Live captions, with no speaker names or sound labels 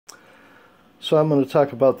So I'm going to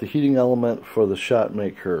talk about the heating element for the shot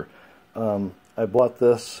maker. I bought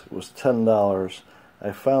this, it was $10.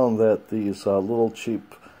 I found that these little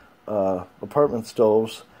cheap apartment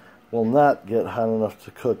stoves will not get hot enough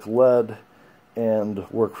to cook lead and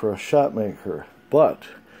work for a shot maker. But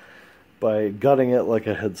by gutting it, like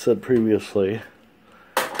I had said previously,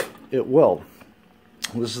 it will.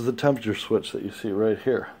 This is the temperature switch that you see right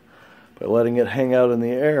here. By letting it hang out in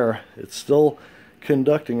the air, it's still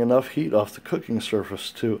conducting enough heat off the cooking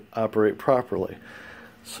surface to operate properly.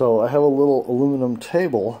 So I have a little aluminum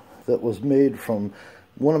table that was made from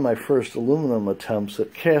one of my first aluminum attempts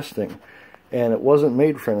at casting, and it wasn't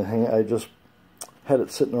made for anything. I just had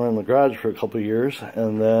it sitting around the garage for a couple of years,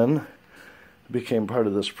 and then it became part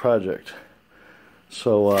of this project.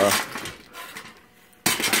 So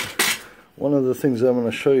one of the things I'm going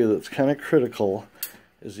to show you that's kind of critical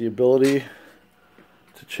is the ability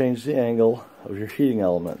to change the angle of your heating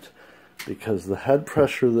element, because the head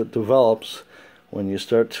pressure that develops when you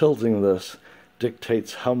start tilting this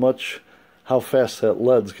dictates how fast that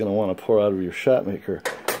lead's going to want to pour out of your shot maker.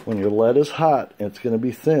 When your lead is hot and it's going to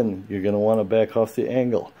be thin, you're going to want to back off the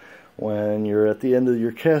angle. When you're at the end of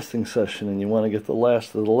your casting session and you want to get the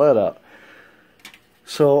last of the lead out.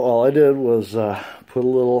 So all I did was put a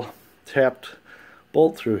little tapped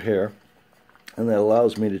bolt through here, and that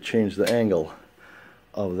allows me to change the angle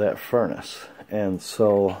of that furnace. And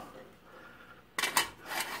so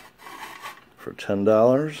for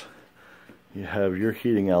 $10 you have your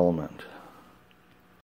heating element.